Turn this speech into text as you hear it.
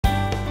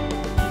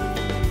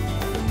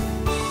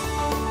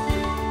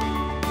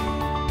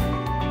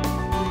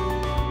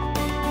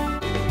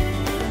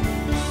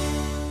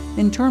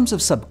In terms of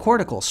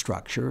subcortical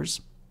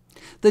structures,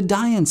 the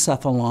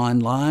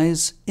diencephalon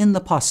lies in the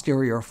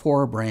posterior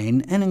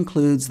forebrain and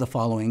includes the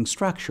following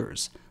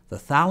structures: the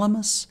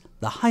thalamus,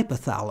 the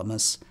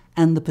hypothalamus,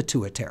 and the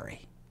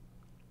pituitary.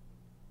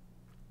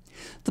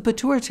 The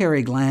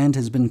pituitary gland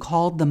has been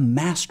called the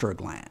master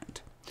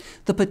gland.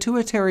 The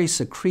pituitary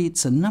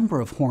secretes a number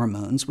of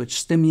hormones which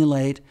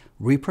stimulate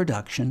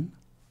reproduction,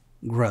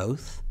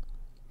 growth,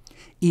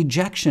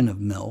 ejection of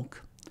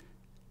milk,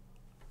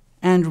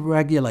 and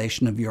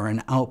regulation of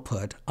urine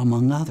output,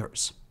 among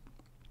others.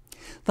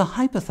 The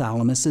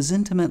hypothalamus is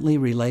intimately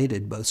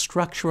related both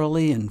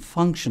structurally and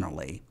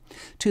functionally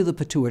to the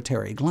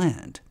pituitary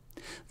gland.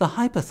 The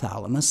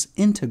hypothalamus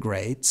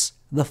integrates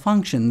the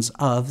functions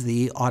of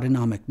the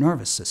autonomic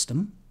nervous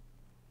system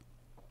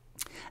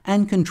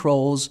and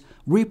controls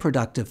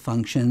reproductive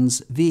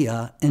functions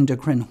via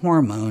endocrine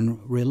hormone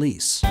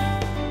release.